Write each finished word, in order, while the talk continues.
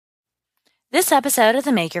This episode of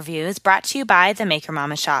The Maker View is brought to you by The Maker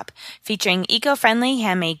Mama Shop, featuring eco-friendly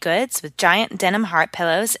handmade goods with giant denim heart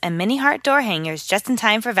pillows and mini heart door hangers just in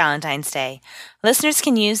time for Valentine's Day. Listeners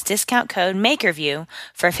can use discount code MAKERVIEW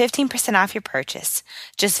for 15% off your purchase.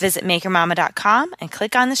 Just visit makermama.com and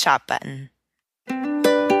click on the shop button.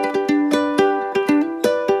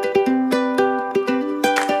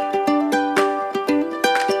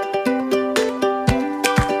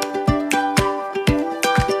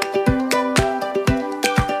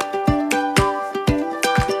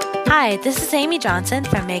 Hi, this is Amy Johnson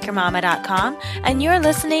from MakerMama.com, and you're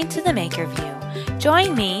listening to The Maker View.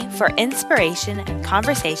 Join me for inspiration and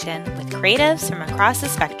conversation with creatives from across the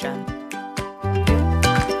spectrum.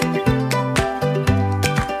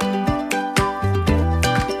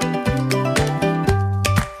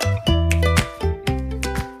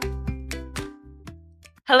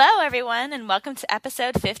 Hello, everyone, and welcome to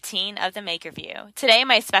episode 15 of The Maker View. Today,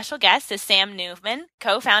 my special guest is Sam Newman,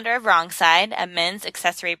 co-founder of Wrongside, a men's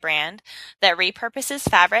accessory brand that repurposes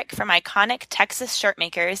fabric from iconic Texas shirt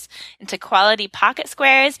makers into quality pocket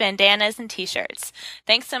squares, bandanas, and t-shirts.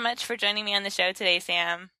 Thanks so much for joining me on the show today,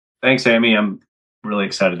 Sam. Thanks, Amy. I'm really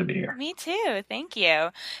excited to be here. Me too. Thank you.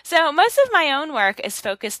 So most of my own work is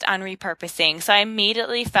focused on repurposing, so I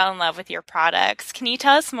immediately fell in love with your products. Can you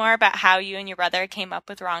tell us more about how you and your brother came up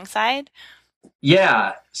with Wrongside?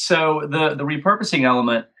 Yeah. So the repurposing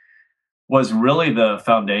element was really the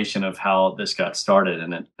foundation of how this got started,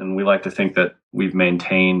 and we like to think that we've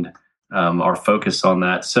maintained our focus on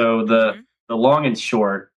that. So the long and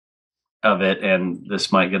short of it, and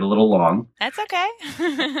this might get a little long. That's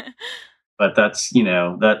okay. But that's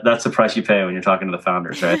the price you pay when you're talking to the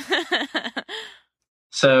founders, right?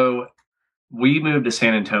 So we moved to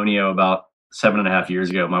San Antonio about 7.5 years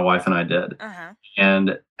ago. My wife and I did.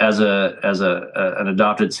 And as an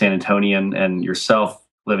adopted San Antonian, and yourself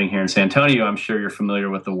living here in San Antonio, I'm sure you're familiar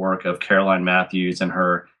with the work of Caroline Matthews and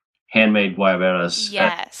her handmade guayaberas.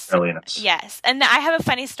 Yes. Yes. And I have a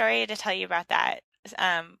funny story to tell you about that.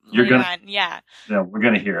 You're later gonna, on. Yeah. Yeah, we're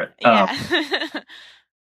gonna hear it. Yeah.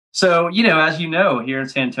 So, as you know, here in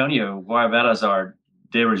San Antonio, guayaberas are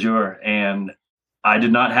de rigueur, and I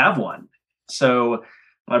did not have one. So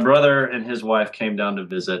my brother and his wife came down to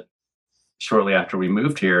visit shortly after we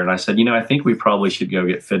moved here. And I said, I think we probably should go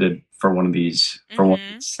get fitted for one of these, one of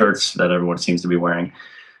these shirts that everyone seems to be wearing.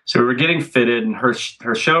 So we were getting fitted, and her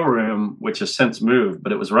showroom, which has since moved,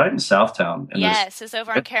 but it was right in Southtown. And yes, it's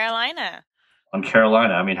over on Carolina. On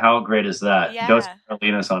Carolina. I mean, how great is that? Yeah. Dos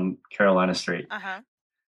Carolinas on Carolina Street.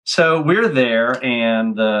 So we're there,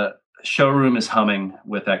 and the showroom is humming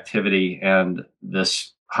with activity, and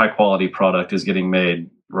this high-quality product is getting made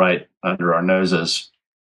right under our noses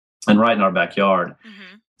and right in our backyard.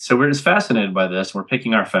 So we're just fascinated by this. We're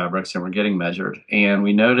picking our fabrics, and we're getting measured, and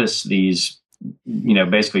we notice these,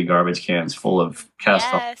 basically garbage cans full of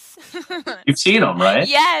cast-off. You've seen them, right?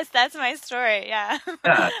 Yes, that's my story. Yeah.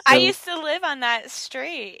 I used to live on that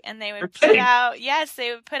street, and they would put out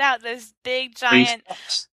those big giant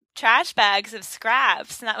trash bags of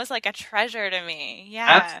scraps, and that was like a treasure to me.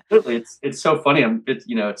 Yeah, absolutely. It's so funny. I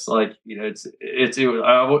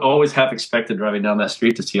always half expected driving down that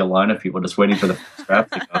street to see a line of people just waiting for the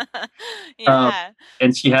scraps to go.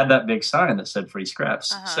 And she had that big sign that said free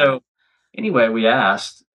scraps. So anyway, we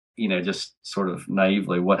asked, just sort of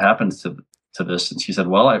naively, what happens to this? And she said,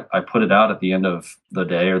 well, I put it out at the end of the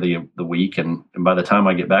day or the week, and by the time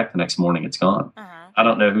I get back the next morning, it's gone. I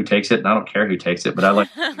don't know who takes it, and I don't care who takes it, but I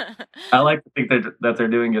like to think that they're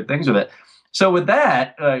doing good things with it. So with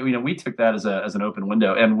that, we took that as an open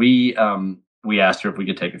window, and we asked her if we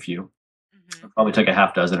could take a few. Probably took a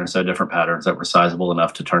half dozen or so different patterns that were sizable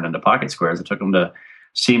enough to turn into pocket squares. I took them to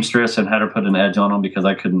seamstress and had her put an edge on them because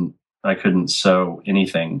I couldn't sew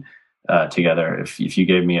anything together. If you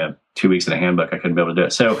gave me 2 weeks in a handbook, I couldn't be able to do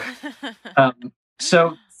it. So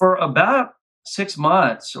so for about 6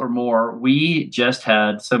 months or more, we just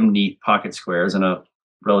had some neat pocket squares and a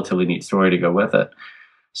relatively neat story to go with it.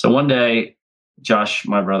 So one day, Josh,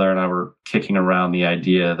 my brother, and I were kicking around the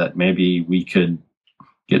idea that maybe we could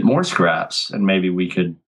get more scraps, and maybe we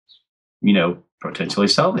could, potentially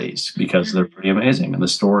sell these because they're pretty amazing. And the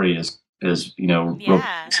story is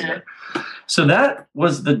so that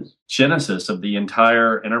was the genesis of the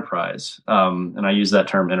entire enterprise. And I use that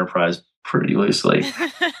term enterprise pretty loosely.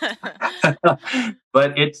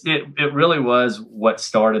 But it really was what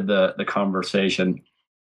started the conversation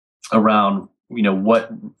around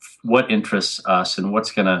what interests us and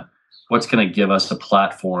what's gonna give us a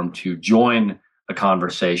platform to join a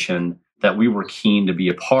conversation that we were keen to be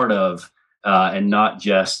a part of, and not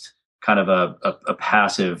just kind of a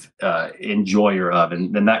passive enjoyer of.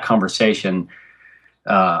 And then that conversation,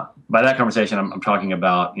 by that conversation, I'm talking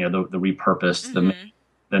about, the repurposed,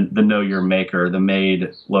 the know your maker, the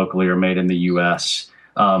made locally or made in the U.S.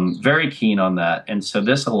 Very keen on that. And so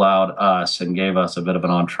this allowed us and gave us a bit of an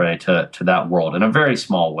entree to that world in a very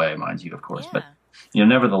small way, mind you, of course. But,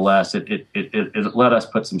 nevertheless, it let us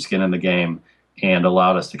put some skin in the game and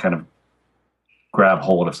allowed us to kind of grab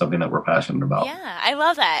hold of something that we're passionate about. Yeah, I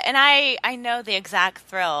love that. And I know the exact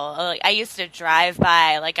thrill. Like, I used to drive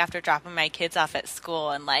by, like, after dropping my kids off at school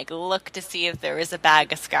and, like, look to see if there was a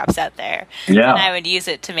bag of scraps out there. Yeah. And I would use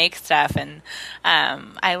it to make stuff. And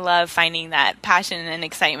I love finding that passion and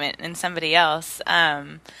excitement in somebody else.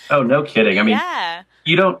 Oh, no kidding. I mean,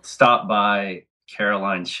 you don't stop by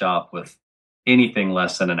Caroline's shop with anything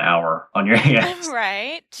less than an hour on your hands.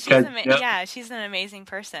 Right. She's an amazing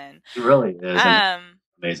person. She really is.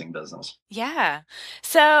 Amazing business. Yeah.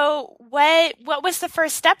 So what was the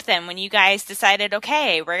first step then when you guys decided,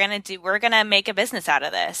 okay, we're gonna make a business out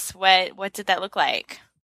of this? What did that look like?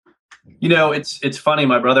 It's funny.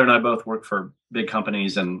 My brother and I both work for big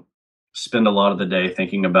companies and spend a lot of the day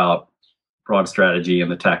thinking about broad strategy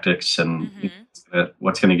and the tactics and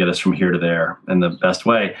what's going to get us from here to there in the best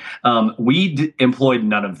way. We employed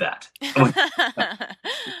none of that.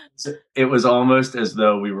 It was almost as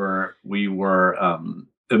though we were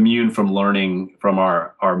immune from learning from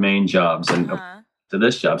our main jobs and to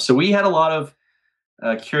this job. So we had a lot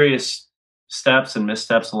of curious steps and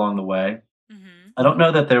missteps along the way. I don't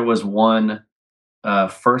know that there was one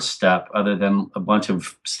first step other than a bunch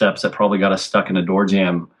of steps that probably got us stuck in a door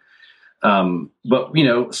jam. But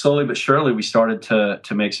slowly but surely we started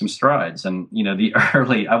to make some strides. And the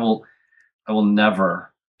early, I will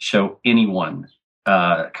never show anyone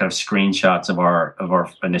kind of screenshots of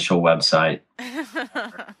our initial website,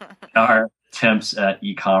 our attempts at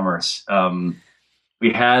e-commerce.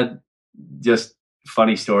 We had just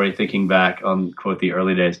funny story thinking back on quote the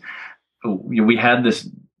early days. We had this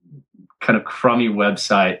kind of crummy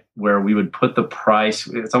website where we would put the price.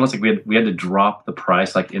 It's almost like we had to drop the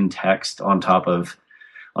price like in text on top of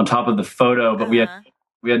the photo, but we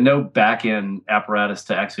had no back end apparatus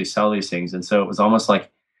to actually sell these things. And so it was almost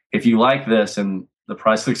like, if you like this and the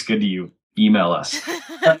price looks good to you, email us.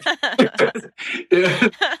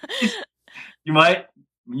 You might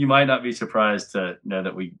not be surprised to know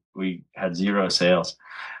that we had zero sales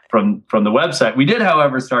from the website. We did,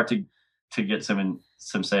 however, start to get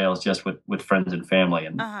some sales just with friends and family.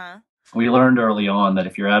 And we learned early on that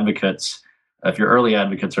if your early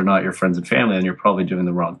advocates are not your friends and family, then you're probably doing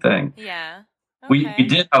the wrong thing. Yeah. Okay. We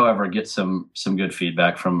did, however, get some good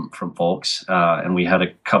feedback from folks. And we had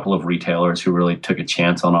a couple of retailers who really took a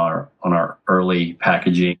chance on our early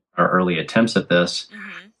packaging, our early attempts at this.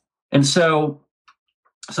 And so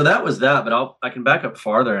that was that, but I can back up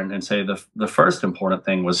farther and say the first important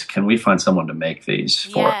thing was, can we find someone to make these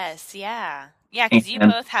for us? Yes, yeah. Yeah, because you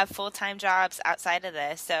both have full-time jobs outside of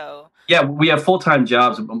this, so... Yeah, we have full-time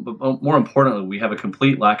jobs, but more importantly, we have a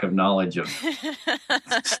complete lack of knowledge of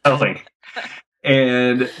selling.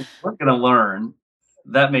 And we're going to learn.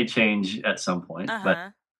 That may change at some point.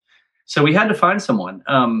 But so we had to find someone.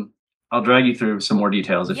 I'll drag you through some more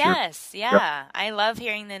details. I love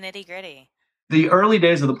hearing the nitty-gritty. The early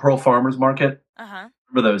days of the Pearl Farmers Market, remember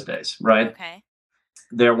those days, right? Okay.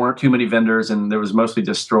 There weren't too many vendors, and there was mostly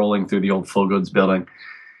just strolling through the old Full Goods building.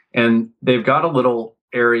 And they've got a little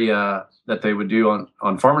area that they would do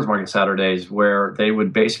on Farmers Market Saturdays where they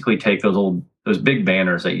would basically take those big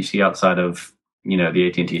banners that you see outside of, the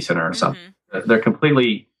AT&T Center or something. They're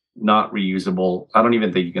completely not reusable. I don't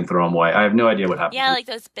even think you can throw them away. I have no idea what happened. Yeah, like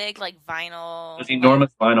those big, like vinyl. Those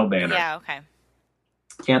enormous vinyl banners. Yeah, okay.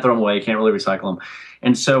 Can't throw them away. Can't really recycle them.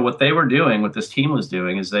 And so what they were doing, what this team was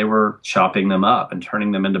doing, is they were chopping them up and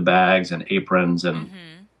turning them into bags and aprons and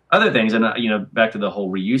other things. And, back to the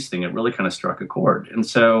whole reuse thing, it really kind of struck a chord. And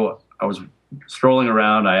so I was strolling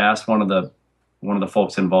around. I asked one of the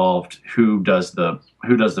folks involved who does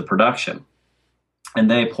the production. And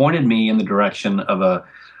they pointed me in the direction of a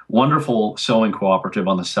wonderful sewing cooperative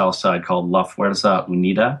on the south side called La Fuerza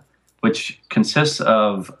Unida, which consists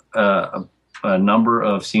of a number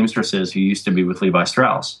of seamstresses who used to be with Levi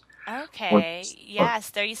Strauss. Okay.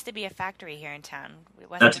 Yes, there used to be a factory here in town.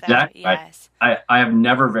 That's exactly right. Yes. I have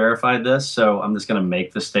never verified this, so I'm just going to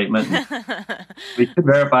make the statement. We can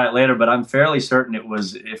verify it later, but I'm fairly certain it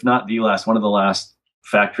was, if not the last, one of the last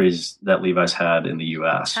factories that Levi's had in the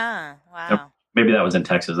U.S. Wow. Maybe that was in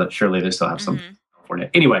Texas. Surely they still have some in California.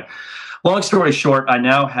 Anyway, long story short, I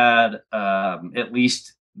now had at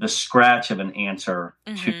least the scratch of an answer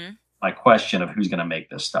to my question of who's going to make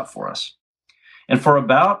this stuff for us. And for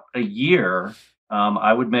about a year,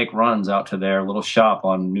 I would make runs out to their little shop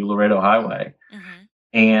on New Laredo Highway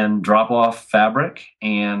and drop off fabric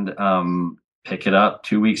and pick it up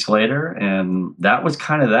 2 weeks later. And that was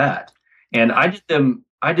kind of that. And I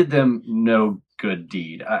did them no good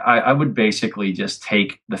deed. I would basically just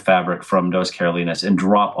take the fabric from Dos Carolinas and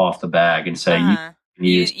drop off the bag and say,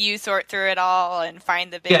 you sort through it all and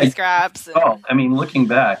find the big scraps. Oh, I mean, looking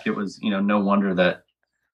back, it was, no wonder that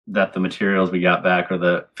the materials we got back or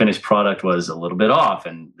the finished product was a little bit off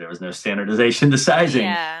and there was no standardization to sizing.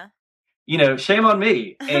 Yeah. Shame on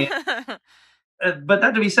me. And, but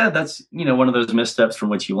that to be said, that's, one of those missteps from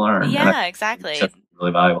which you learn. Yeah, exactly. It's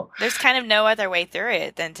really valuable. There's kind of no other way through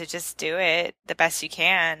it than to just do it the best you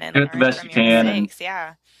can and do it the best you can. Mistakes.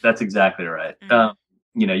 Yeah. That's exactly right.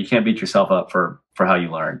 You can't beat yourself up for how you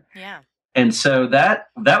learn. Yeah. And so that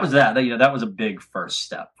was that. That was a big first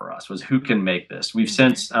step for us, was who can make this. We've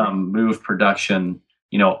since moved production,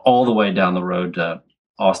 all the way down the road to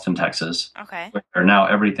Austin, Texas. Okay. Where now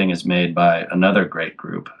everything is made by another great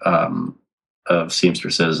group of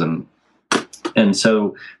seamstresses, and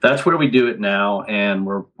so that's where we do it now, and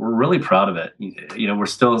we're really proud of it. We're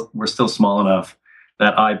still small enough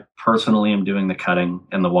that I personally am doing the cutting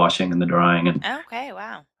and the washing and the drying. And okay,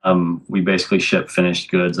 wow. We basically ship finished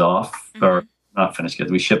goods off, or not finished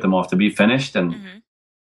goods. We ship them off to be finished, and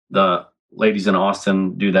the ladies in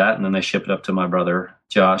Austin do that, and then they ship it up to my brother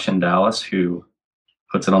Josh in Dallas, who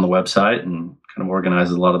puts it on the website and kind of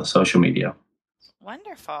organizes a lot of the social media.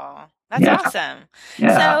 Wonderful. That's awesome.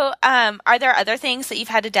 Yeah. So, are there other things that you've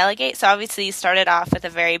had to delegate? So obviously you started off with a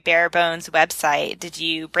very bare bones website. Did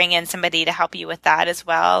you bring in somebody to help you with that as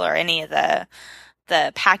well, or any of the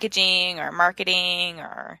packaging or marketing?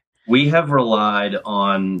 Or we have relied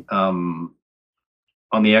on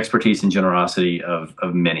the expertise and generosity of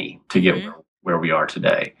many to get where we are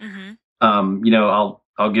today. I'll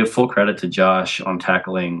give full credit to Josh on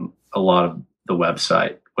tackling a lot of the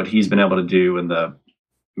website, what he's been able to do, and the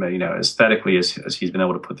aesthetically as he's been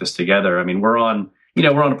able to put this together. I mean, we're on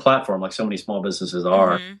a platform like so many small businesses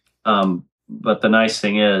are. But the nice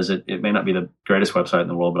thing is it may not be the greatest website in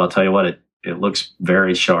the world, but I'll tell you what, it looks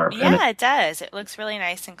very sharp. Yeah, it does. It looks really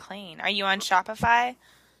nice and clean. Are you on Shopify?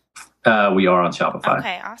 We are on Shopify.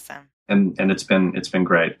 Okay, awesome. And it's been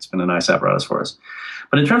great. It's been a nice apparatus for us.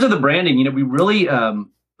 But in terms of the branding, we really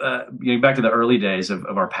back to the early days of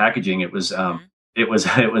our packaging, it was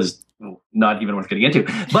not even worth getting into.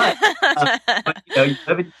 But,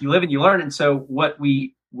 you live and you learn. And so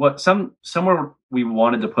somewhere we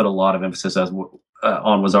wanted to put a lot of emphasis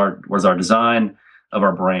on was our design of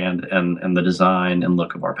our brand and the design and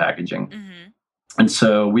look of our packaging. And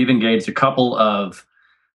so we've engaged a couple of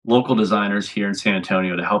local designers here in San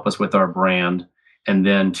Antonio to help us with our brand, and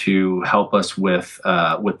then to help us with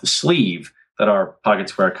the sleeve that our pocket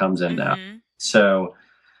square comes in now. So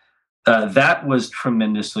that was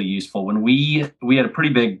tremendously useful. When we had a pretty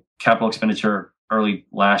big capital expenditure early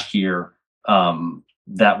last year,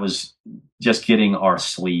 that was just getting our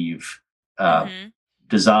sleeve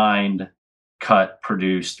designed, cut,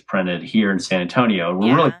 produced, printed here in San Antonio.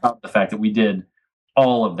 We're really proud of the fact that we did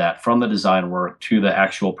all of that, from the design work to the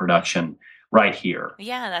actual production, right here.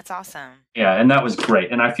 Yeah, that's awesome. Yeah, and that was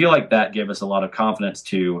great. And I feel like that gave us a lot of confidence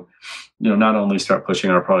to, not only start pushing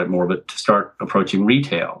our product more, but to start approaching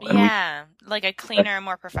retail. And like a cleaner,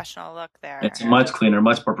 more professional look there. It's a much cleaner,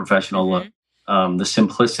 much more professional look. The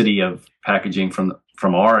simplicity of packaging from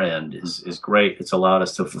our end is great. It's allowed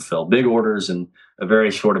us to fulfill big orders in a very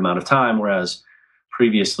short amount of time, whereas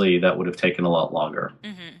previously that would have taken a lot longer.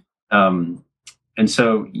 And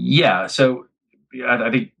so,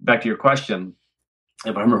 I think back to your question,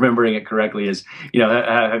 if I'm remembering it correctly, is, who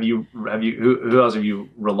else have you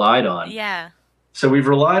relied on? Yeah. So we've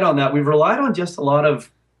relied on that. We've relied on just a lot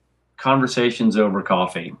of conversations over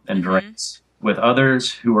coffee and drinks with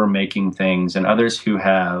others who are making things and others who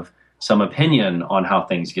have some opinion on how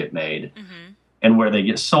things get made and where they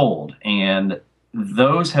get sold. And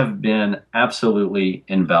those have been absolutely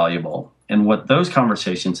invaluable. And what those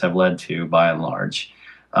conversations have led to, by and large,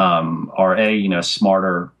 are a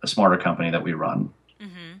smarter company that we run,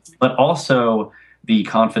 but also the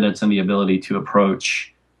confidence and the ability to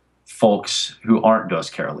approach folks who aren't Dos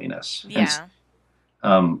Carolinas. Yeah.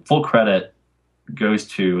 And, full credit goes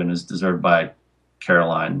to and is deserved by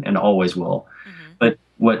Caroline, and always will. But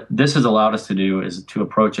what this has allowed us to do is to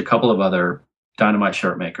approach a couple of other dynamite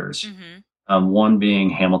shirt makers. One being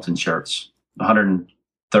Hamilton Shirts,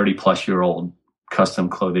 130-plus-year-old custom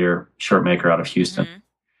clothier shirt maker out of Houston.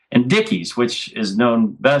 And Dickies, which is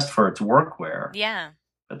known best for its workwear. Yeah.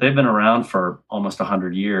 But they've been around for almost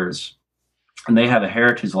 100 years. and they have a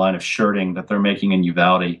heritage line of shirting that they're making in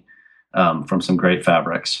Uvalde from some great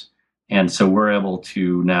fabrics. And so we're able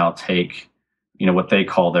to now take, what they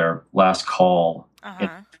call their last call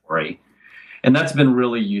inventory. And that's been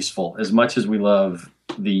really useful. As much as we love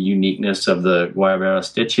the uniqueness of the Guayabera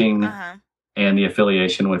stitching and the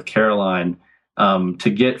affiliation with Caroline, to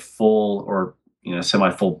get full or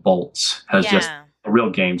semi-full bolts has just a real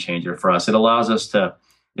game changer for us. It allows us to,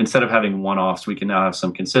 instead of having one-offs, we can now have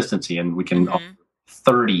some consistency, and we can offer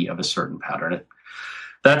 30 of a certain pattern.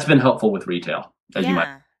 That's been helpful with retail, as you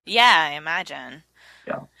might. Yeah, I imagine.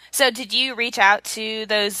 Yeah. So did you reach out to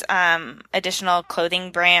those additional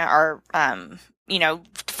clothing brand or,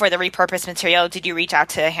 for the repurposed material, did you reach out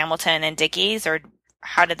to Hamilton and Dickies, or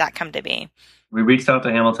how did that come to be? We reached out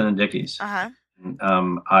to Hamilton and Dickies.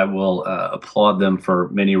 I will applaud them for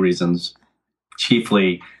many reasons,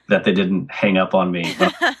 chiefly that they didn't hang up on me.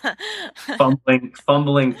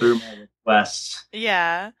 fumbling through my requests.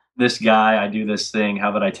 Yeah. This guy, I do this thing. How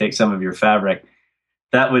about I take some of your fabric?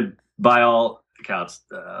 That would, by all accounts,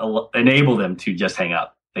 enable them to just hang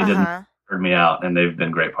up. They didn't heard me out, and they've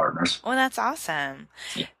been great partners. Well, that's awesome.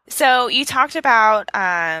 Yeah. So you talked about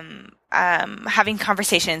having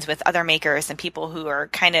conversations with other makers and people who are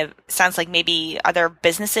sounds like maybe other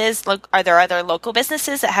businesses. Are there other local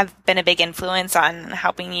businesses that have been a big influence on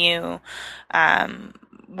helping you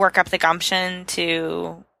work up the gumption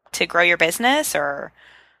to grow your business? Or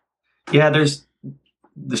yeah,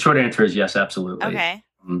 the short answer is yes, absolutely. Okay.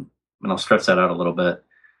 And I'll stretch that out a little bit.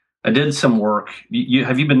 I did some work.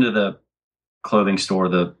 Have you been to the clothing store,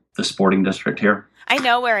 the Sporting District here? I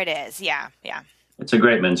know where it is. Yeah. It's a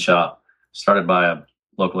great men's shop, started by a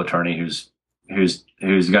local attorney who's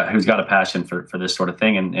got a passion for this sort of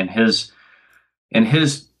thing. And his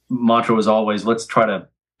mantra was always, let's try to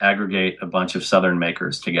aggregate a bunch of Southern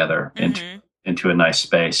makers together into a nice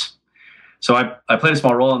space. So I played a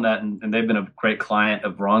small role in that, and they've been a great client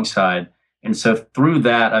of Wrongside. And so through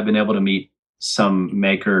that, I've been able to meet some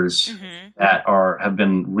makers that have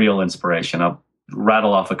been real inspiration. I'll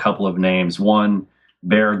rattle off a couple of names. One,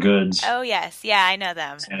 Bear Goods. Oh yes, yeah, I know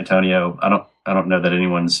them. San Antonio. I don't know that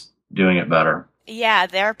anyone's doing it better. Yeah,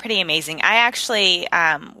 they're pretty amazing. I actually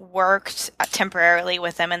worked temporarily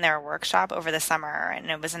with them in their workshop over the summer, and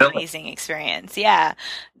it was an amazing experience. Yeah,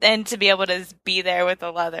 and to be able to be there with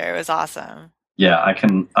the leather, it was awesome. Yeah, I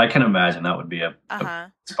can imagine that would be a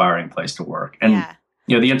inspiring place to work. And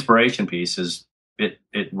the inspiration piece is it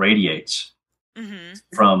radiates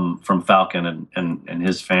from Falcon and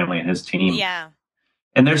his family and his team. Yeah.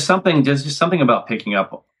 And there's just something about picking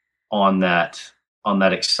up on that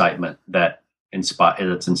excitement that's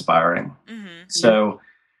inspiring. So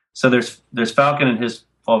there's Falcon and his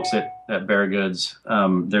folks at Bear Goods.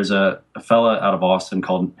 There's a fella out of Austin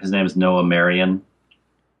his name is Noah Marion,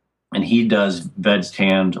 and he does veg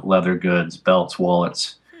tanned leather goods, belts,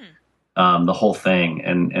 wallets, the whole thing.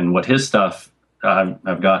 And what his stuff,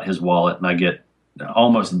 I've got his wallet, and I get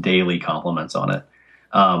almost daily compliments on it.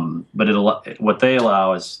 But what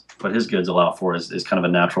his goods allow for is kind of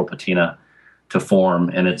a natural patina to form,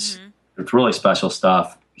 and it's really special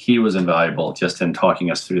stuff. He was invaluable just in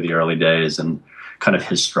talking us through the early days and kind of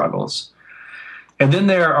his struggles. And then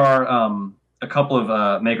there are a couple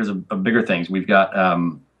of makers of bigger things. We've got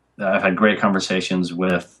I've had great conversations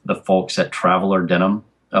with the folks at Traveler Denim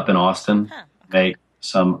up in Austin. Make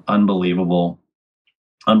some unbelievable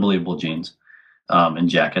jeans and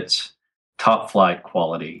jackets, top flight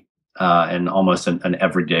quality, and almost an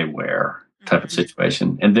everyday wear type of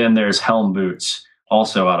situation. And then there's Helm Boots,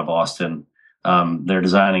 also out of Austin. They're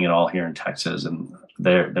designing it all here in Texas, and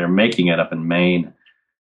they're making it up in Maine,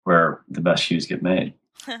 where the best shoes get made.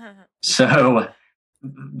 So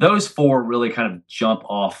those four really kind of jump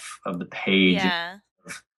off of the page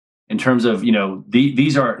in terms of,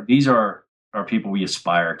 these are people we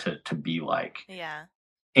aspire to be like. Yeah.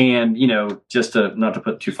 And, just not to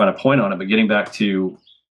put too fine a point on it, but getting back to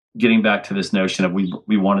this notion of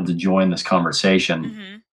we wanted to join this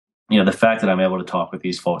conversation, the fact that I'm able to talk with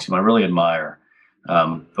these folks whom I really admire,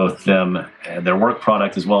 both them, their work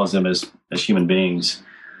product, as well as them as human beings,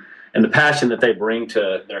 and the passion that they bring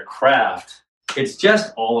to their craft, it's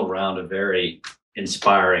just all around a very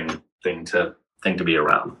inspiring thing to be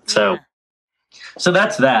around. So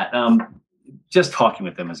that's that. Just talking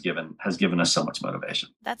with them has given us so much motivation.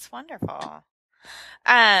 That's wonderful.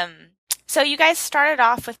 So you guys started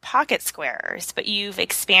off with pocket squares, but you've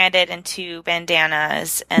expanded into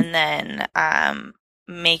bandanas, and then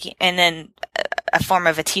a form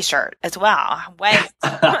of a T-shirt as what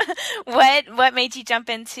made you jump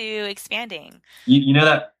into expanding? You know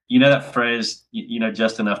You know that phrase,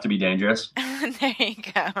 just enough to be dangerous? There you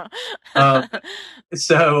go. Um,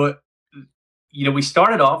 so, we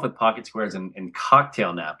started off with pocket squares and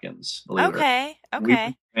cocktail napkins, believe it or not.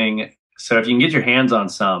 Okay. So if you can get your hands on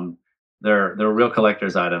some, they're real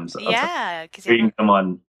collector's items. Yeah, you can come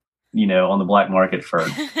on, on the black market for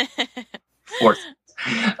for.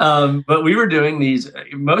 But we were doing these.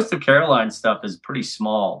 Most of Caroline's stuff is pretty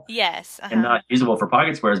small, yes, and not usable for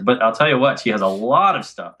pocket squares. But I'll tell you what, she has a lot of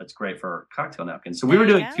stuff that's great for cocktail napkins. So we were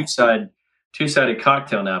doing two-sided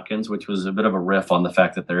cocktail napkins, which was a bit of a riff on the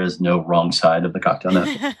fact that there is no wrong side of the cocktail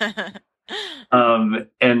napkin.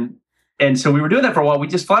 And so we were doing that for a while. We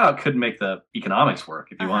just flat out couldn't make the economics work.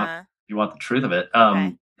 If you want the truth of it,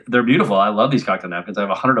 they're beautiful. I love these cocktail napkins. I have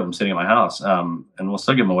 100 of them sitting in my house, and we'll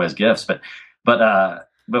still give them away as gifts. But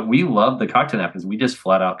we love the cocktail napkins. We just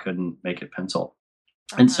flat out couldn't make it pencil.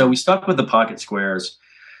 And so we stuck with the pocket squares,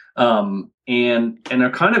 and are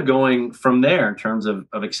kind of going from there in terms of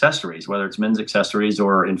accessories, whether it's men's accessories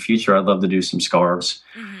or in future, I'd love to do some scarves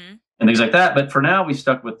and things like that. But for now, we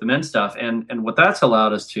stuck with the men's stuff. And what that's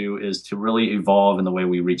allowed us to is to really evolve in the way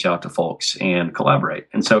we reach out to folks and collaborate.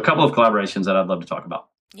 And so a couple of collaborations that I'd love to talk about.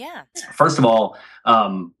 Yeah. First of all,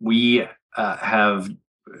 we have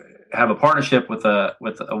a partnership with a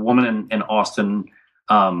woman in Austin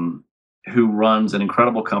who runs an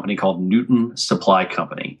incredible company called Newton Supply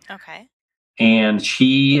Company. Okay. And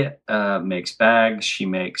she makes bags. She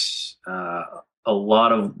makes a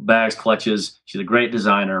lot of bags, clutches. She's a great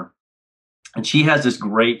designer. And she has this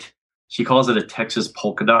she calls it a Texas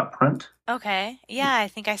polka dot print. Okay. Yeah, I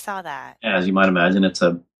think I saw that. As you might imagine, it's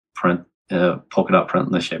a print, polka dot print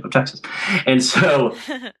in the shape of Texas. And so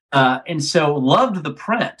loved the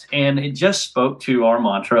print. And it just spoke to our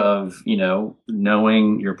mantra of,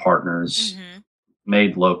 knowing your partners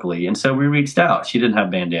made locally. And so we reached out. She didn't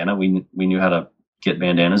have bandana. We knew how to get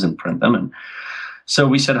bandanas and print them. And so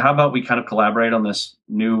we said, how about we kind of collaborate on this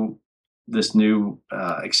new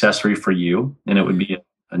accessory for you? And it would be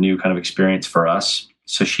a new kind of experience for us.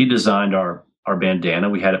 So she designed our bandana.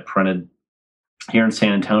 We had it printed here in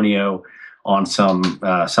San Antonio on some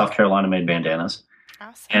South Carolina made bandanas.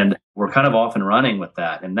 Awesome. And we're kind of off and running with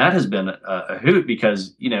that. And that has been a hoot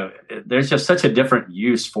because, there's just such a different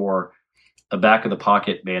use for a back of the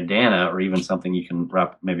pocket bandana, or even something you can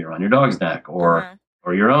wrap maybe around your dog's neck or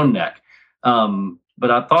your own neck. But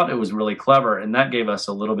I thought it was really clever, and that gave us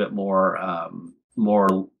a little bit more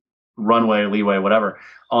runway, leeway, whatever,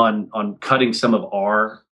 on cutting some of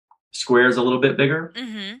our squares a little bit bigger.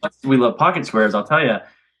 We love pocket squares. I'll tell you,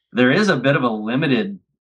 there is a bit of a limited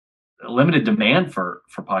demand for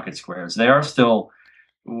pocket squares. They are still,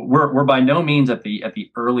 we're by no means at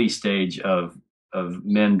the early stage of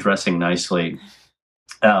men dressing nicely.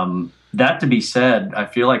 That to be said, I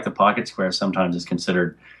feel like the pocket square sometimes is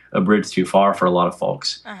considered a bridge too far for a lot of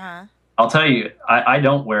folks. I'll tell you, I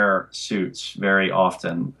don't wear suits very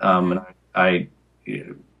often. And I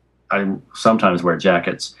sometimes wear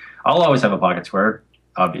jackets. I'll always have a pocket square,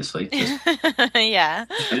 obviously. Yeah.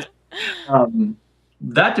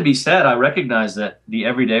 That to be said, I recognize that the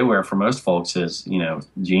everyday wear for most folks is,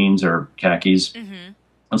 jeans or khakis.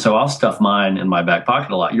 And so I'll stuff mine in my back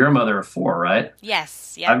pocket a lot. You're a mother of 4, right?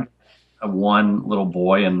 Yes. Yeah. I've one little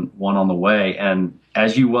boy and one on the way. And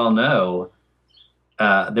as you well know,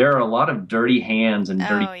 there are a lot of dirty hands and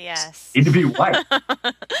dirty need to be wiped.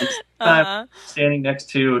 Standing next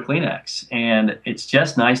to a Kleenex. And it's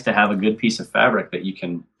just nice to have a good piece of fabric that you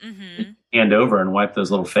can hand over and wipe those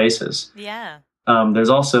little faces. Yeah. There's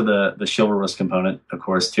also the chivalrous component, of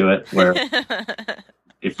course, to it, where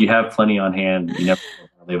if you have plenty on hand, you never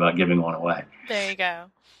worry about giving one away. There you go.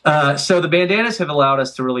 So the bandanas have allowed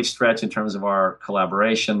us to really stretch in terms of our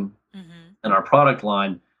collaboration and our product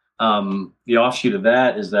line. The offshoot of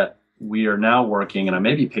that is that we are now working, and I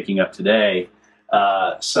may be picking up today,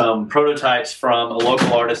 some prototypes from a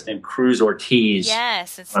local artist named Cruz Ortiz.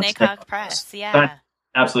 Yes, it's Snakehawk Press. Yeah.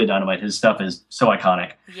 Absolutely dynamite. His stuff is so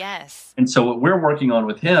iconic. Yes. And so what we're working on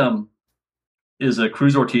with him is a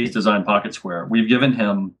Cruz Ortiz designed pocket square. We've given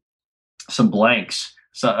him some blanks,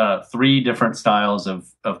 3 different styles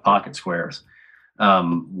of pocket squares.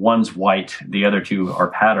 One's white, the other 2 are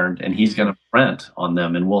patterned, and he's going to print on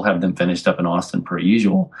them, and we'll have them finished up in Austin per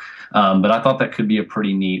usual. But I thought that could be a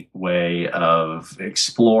pretty neat way of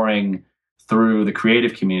exploring through the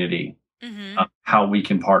creative community how we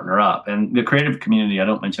can partner up. And the creative community, I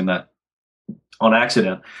don't mention that on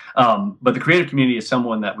accident, but the creative community is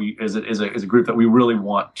someone that is a group that we really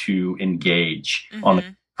want to engage on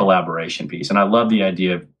the collaboration piece. And I love the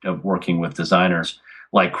idea of working with designers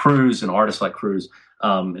like Cruz and artists like Cruz.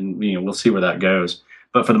 And we'll see where that goes.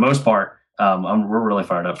 But for the most part, we're really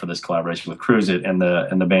fired up for this collaboration with Cruise It, and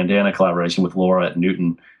the bandana collaboration with Laura at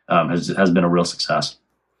Newton has been a real success.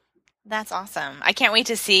 That's awesome. I can't wait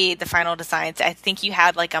to see the final designs. I think you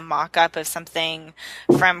had like a mock-up of something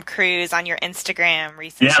from Cruise on your Instagram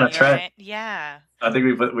recently. Yeah, that's right. Yeah. I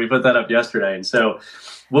think we put that up yesterday, and so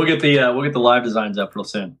we'll get the live designs up real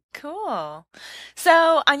soon. Cool.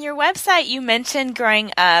 So on your website, you mentioned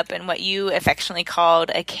growing up in what you affectionately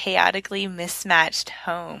called a chaotically mismatched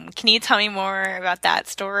home. Can you tell me more about that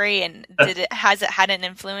story? And has it had an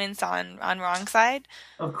influence on Wrong Side?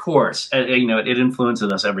 Of course, it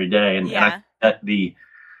influences us every day, and I think that the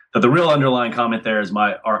real underlying comment there is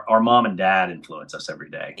our mom and dad influence us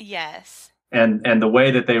every day. Yes. And the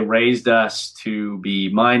way that they raised us to be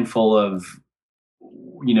mindful of,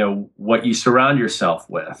 what you surround yourself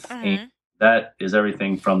with. Mm-hmm. And that is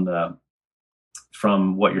everything from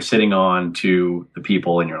what you're sitting on to the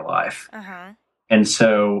people in your life. Uh-huh. And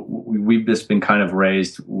so we've just been kind of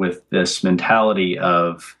raised with this mentality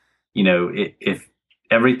of, if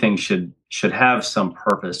everything should have some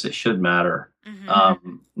purpose, it should matter.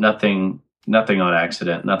 Mm-hmm. Nothing on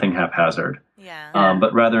accident, nothing haphazard. Yeah.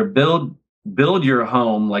 But rather build your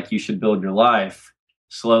home like you should build your life,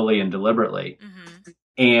 slowly and deliberately. Mm-hmm.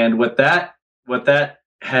 And what that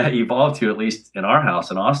had evolved to, at least in our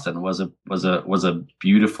house in Austin, was a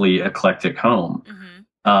beautifully eclectic home.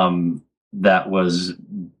 Mm-hmm.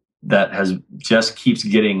 That has just keeps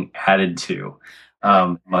getting added to.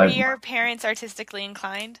 Were your parents artistically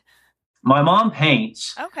inclined? My mom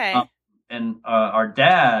paints. Okay. And our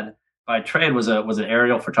dad, by trade, was an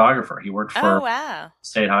aerial photographer. He worked for the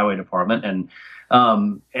State Highway Department,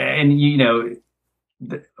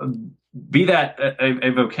 be that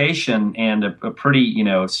a vocation and a pretty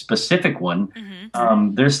specific one.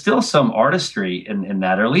 Mm-hmm. There's still some artistry in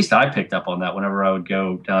that, or at least I picked up on that whenever I would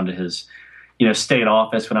go down to his state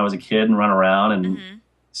office when I was a kid and run around and mm-hmm.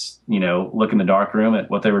 Look in the dark room at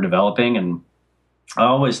what they were developing. And I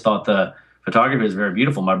always thought the photography was very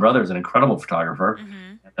beautiful. My brother is an incredible photographer.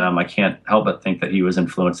 Mm-hmm. I can't help but think that he was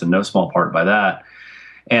influenced in no small part by that.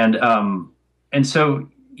 And so,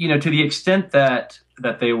 to the extent that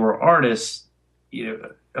they were artists,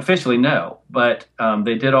 officially no, but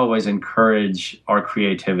they did always encourage our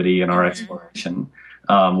creativity and our exploration,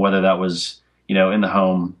 whether that was, in the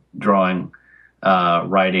home, drawing,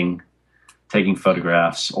 writing, taking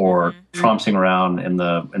photographs, or trompsing around in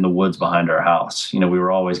the woods behind our house. We were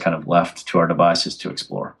always kind of left to our devices to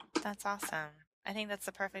explore. That's awesome. I think that's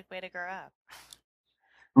the perfect way to grow up.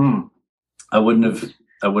 I wouldn't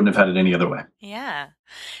have had it any other way. Yeah.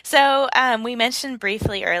 So we mentioned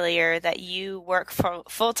briefly earlier that you work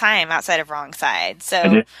full time outside of Wrong Side.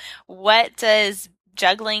 So what does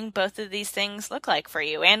juggling both of these things look like for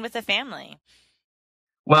you and with the family?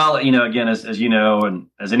 Well, again, as you know, and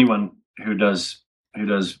as anyone who does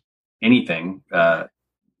anything,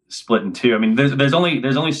 split in two. I mean, there's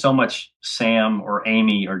only so much Sam or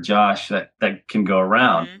Amy or Josh that can go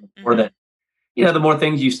around, mm-hmm. or that. The more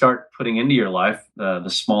things you start putting into your life, the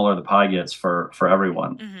smaller the pie gets for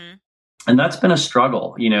everyone. Mm-hmm. And that's been a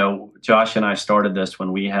struggle. Josh and I started this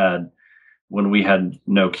when we had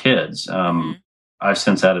no kids. Mm-hmm. I've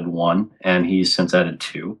since added one, and he's since added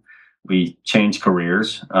two. We changed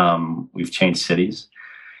careers. We've changed cities.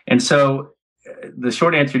 And so the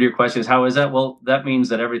short answer to your question is, how is that? Well, that means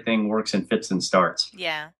that everything works in fits and starts.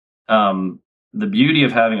 Yeah. The beauty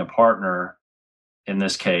of having a partner, in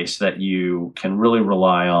this case, that you can really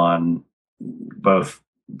rely on, both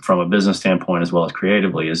from a business standpoint as well as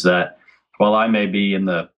creatively, is that while I may be in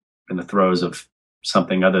the throes of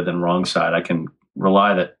something other than Wrong Side, I can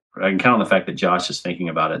count on the fact that Josh is thinking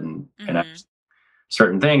about it and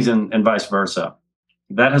certain things, and vice versa.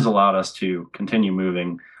 That has allowed us to continue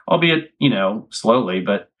moving, albeit slowly,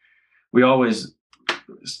 but we always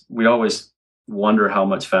wonder how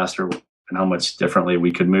much faster and how much differently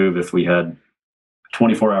we could move if we had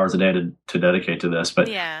 24 hours a day to dedicate to this. But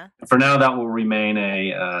for now, that will remain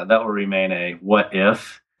a what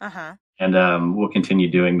if, and we'll continue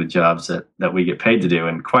doing the jobs that we get paid to do,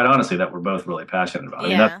 and quite honestly, that we're both really passionate about.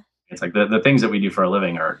 Yeah. I mean, it's like the things that we do for a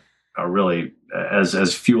living are really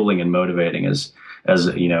as fueling and motivating as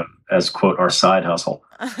quote our side hustle.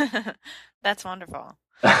 That's wonderful.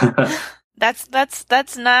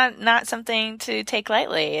 That's not something to take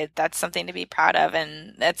lightly. That's something to be proud of,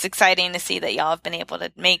 and that's exciting to see that y'all have been able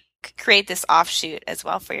to create this offshoot as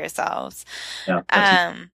well for yourselves.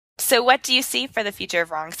 Yeah, so what do you see for the future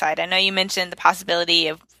of Wrong Side? I know you mentioned the possibility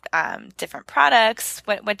of different products.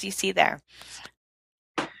 What do you see there?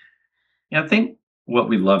 Yeah, I think what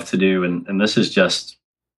we love to do, and this is just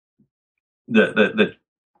the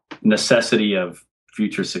necessity of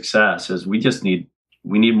future success is we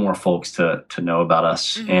need more folks to know about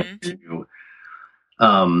us and to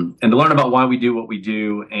learn about why we do what we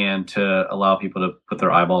do, and to allow people to put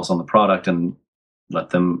their eyeballs on the product and let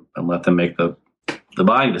them make the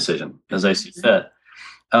buying decision as they see fit.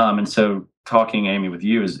 And so talking, Amy, with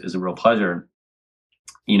you is a real pleasure,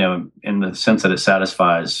 in the sense that it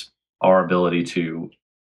satisfies our ability to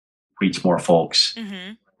reach more folks,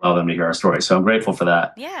 allow them to hear our story. So I'm grateful for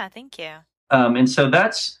that. Yeah, thank you. And so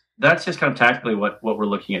that's just kind of tactically what we're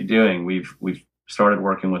looking at doing. We've started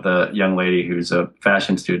working with a young lady who's a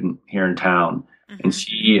fashion student here in town, and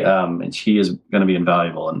she is going to be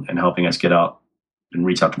invaluable in helping us get out and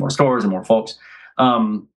reach out to more stores and more folks.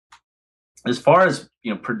 As far as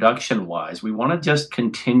production wise, we want to just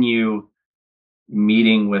continue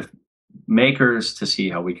meeting with makers to see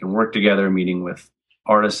how we can work together, meeting with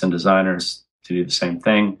artists and designers to do the same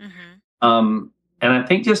thing. And I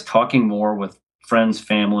think just talking more with friends,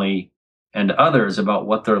 family, and others about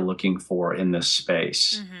what they're looking for in this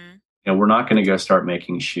space. We're not going to go start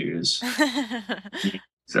making shoes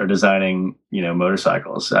or designing,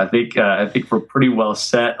 motorcycles. I think we're pretty well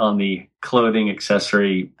set on the clothing,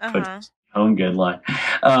 accessory, home good line.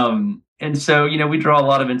 And so, we draw a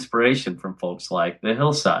lot of inspiration from folks like the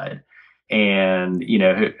Hillside, and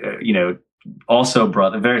also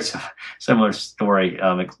brought a very similar story,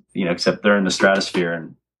 except they're in the stratosphere,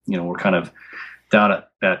 and we're kind of down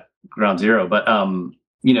at ground zero. But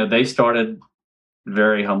they started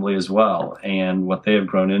very humbly as well, and what they have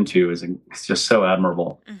grown into is just so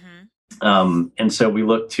admirable. And so we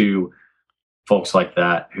look to folks like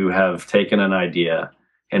that who have taken an idea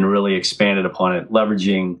and really expanded upon it,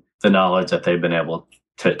 leveraging the knowledge that they've been able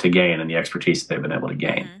to gain and the expertise that they've been able to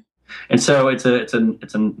gain. And so that's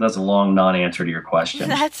a long non-answer to your question.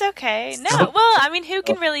 That's okay. No, well, I mean, who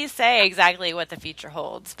can really say exactly what the future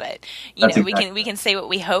holds? But we can say what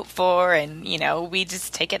we hope for, and we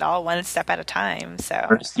just take it all one step at a time.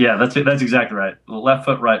 So yeah, that's exactly right. Left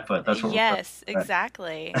foot, right foot. That's what. Yes,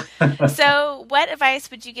 exactly. So, what advice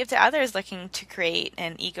would you give to others looking to create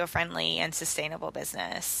an eco-friendly and sustainable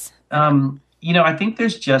business? I think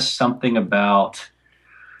there's just something about,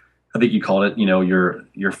 I think you called it,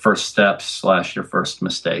 your first steps / your first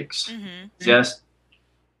mistakes. Just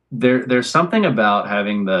there's something about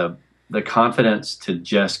having the confidence to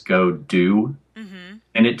just go do.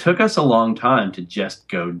 And it took us a long time to just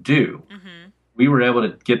go do. We were able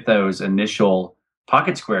to get those initial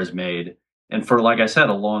pocket squares made, and for, like I said,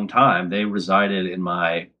 a long time they resided in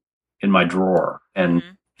my drawer and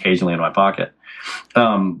occasionally in my pocket.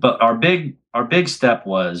 But our big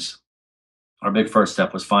first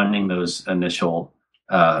step was finding those initial,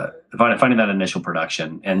 finding that initial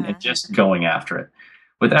production and just going after it.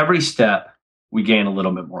 With every step, we gain a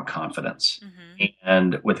little bit more confidence.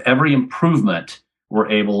 And with every improvement, we're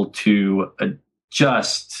able to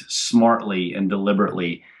adjust smartly and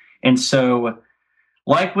deliberately. And so,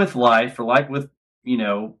 like with life, or like with,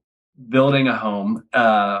 building a home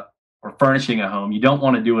or furnishing a home, you don't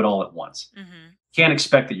want to do it all at once. You can't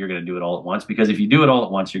expect that you're going to do it all at once, because if you do it all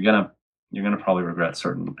at once, you're going to probably regret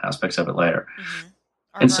certain aspects of it later.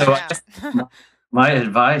 And so my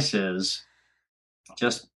advice is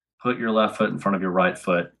just put your left foot in front of your right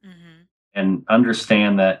foot and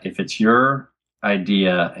understand that if it's your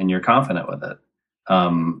idea and you're confident with it,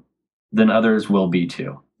 then others will be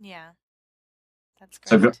too. Yeah. That's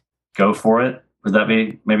great. So go for it. Would that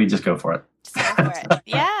be, maybe just go for it? Just go for it.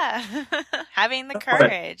 Yeah. Having the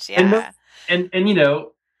courage. Yeah. And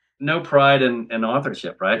no pride in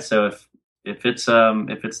authorship, right? So if it's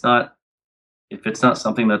not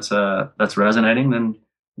something that's resonating, then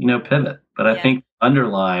pivot. But I think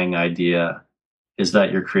underlying idea is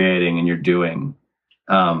that you're creating and you're doing.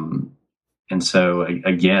 And so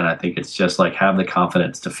again, I think it's just like, have the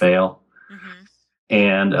confidence to fail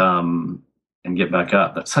and get back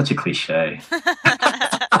up. That's such a cliche.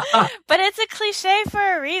 But it's a cliche for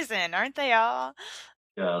a reason, aren't they all?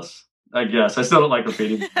 Yes, I guess. I still don't like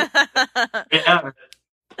repeating. Yeah.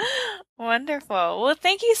 Wonderful. Well,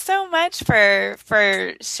 thank you so much for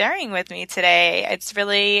sharing with me today. It's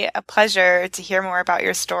really a pleasure to hear more about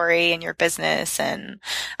your story and your business, and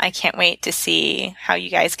I can't wait to see how you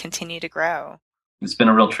guys continue to grow. It's been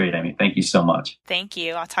a real treat, Amy. Thank you so much. Thank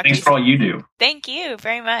you. I'll talk Thanks to you for all you do. Thank you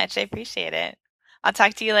very much. I appreciate it. I'll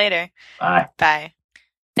talk to you later. Bye. Bye.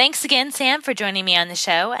 Thanks again, Sam, for joining me on the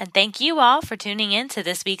show, and thank you all for tuning in to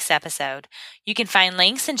this week's episode. You can find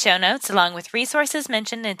links and show notes along with resources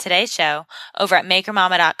mentioned in today's show over at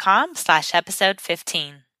makermama.com/episode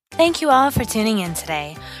 15. Thank you all for tuning in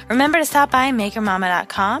today. Remember to stop by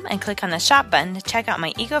MakerMama.com and click on the shop button to check out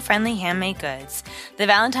my eco-friendly handmade goods. The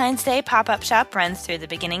Valentine's Day pop-up shop runs through the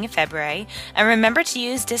beginning of February, and remember to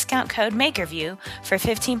use discount code MAKERVIEW for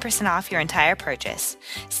 15% off your entire purchase.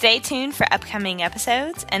 Stay tuned for upcoming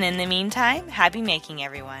episodes, and in the meantime, happy making,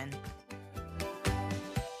 everyone.